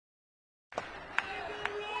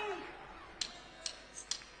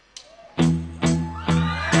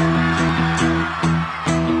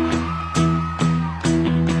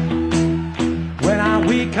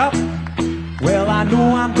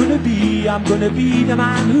I'm gonna be the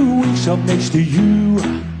man who wakes up next to you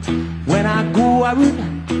when I go out.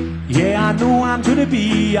 Yeah, I know I'm gonna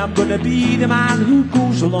be the man who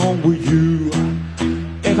goes along with you.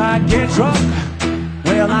 If I get drunk,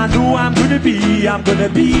 well, I know I'm gonna be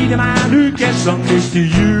the man who gets drunk next to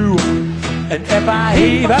you. And if I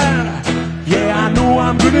haver, yeah, I know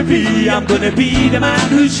I'm gonna be the man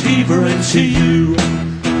who's favoring to you.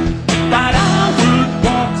 But I would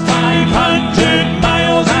walk 500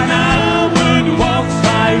 miles and I would walk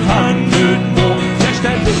 500 more just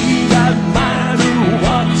to be that man who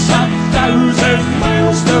walks 1,000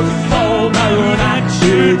 miles to fall down at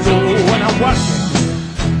your door when I'm working.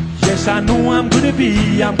 Yes, I know I'm gonna be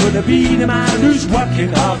the man who's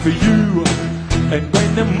working hard for you. And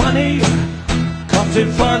when the money comes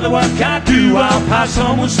in for the work I do, I'll pass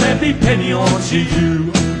almost every penny on to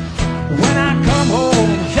you. When I come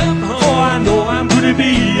home, oh, I know I'm gonna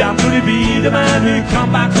be the man who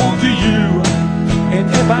come back home to you. And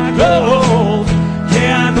if I grow old,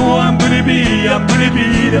 yeah, I know I'm gonna be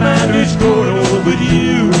the man who's growing old with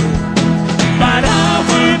you. But I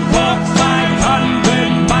would walk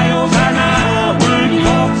 500 miles and I would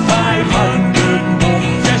walk 500 more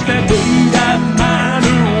just to be that man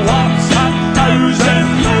who walks 1,000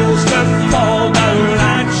 miles to fall down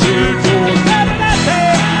at your door.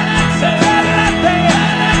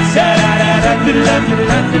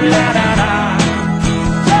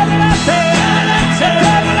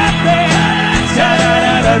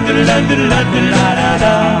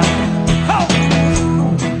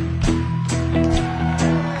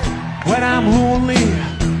 When I'm lonely,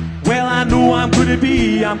 well, I know I'm gonna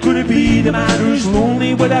be the man who's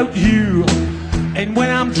lonely without you. And when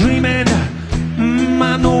I'm dreaming,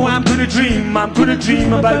 I know I'm gonna dream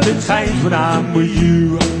about the times when I'm with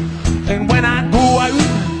you. And when I go out,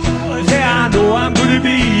 yeah, I know I'm gonna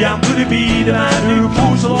be the man who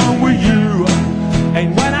goes along with you.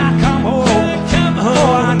 And when I come home,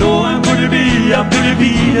 oh, I know I'm gonna be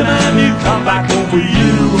the man who come back home with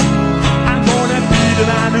you. I'm gonna be the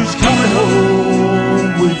man who's coming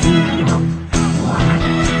home with you.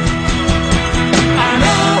 And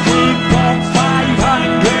I would walk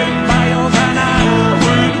 500 miles and I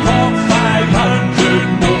would walk 500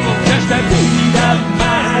 more just to be the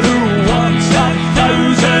man who walks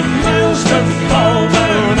 1,000 miles to fall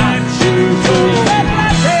down at your door.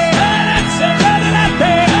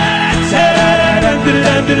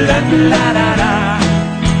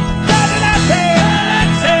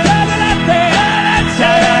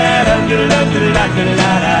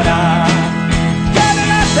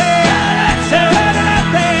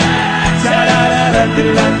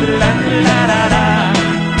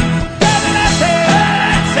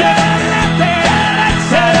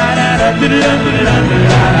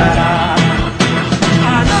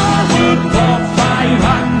 And I would walk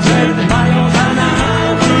 500 miles and I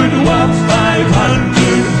would walk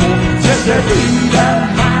 500 more just to be the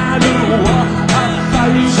man who walked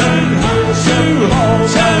 1,000 miles to fall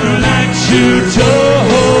down at your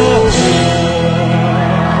door.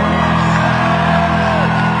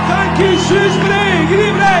 Thank you, Shrewsbury. Good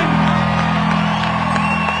evening.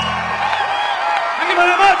 Thank you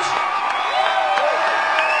very much.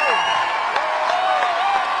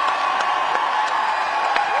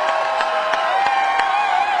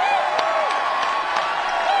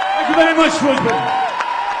 Thank you very much, Shrewsbury.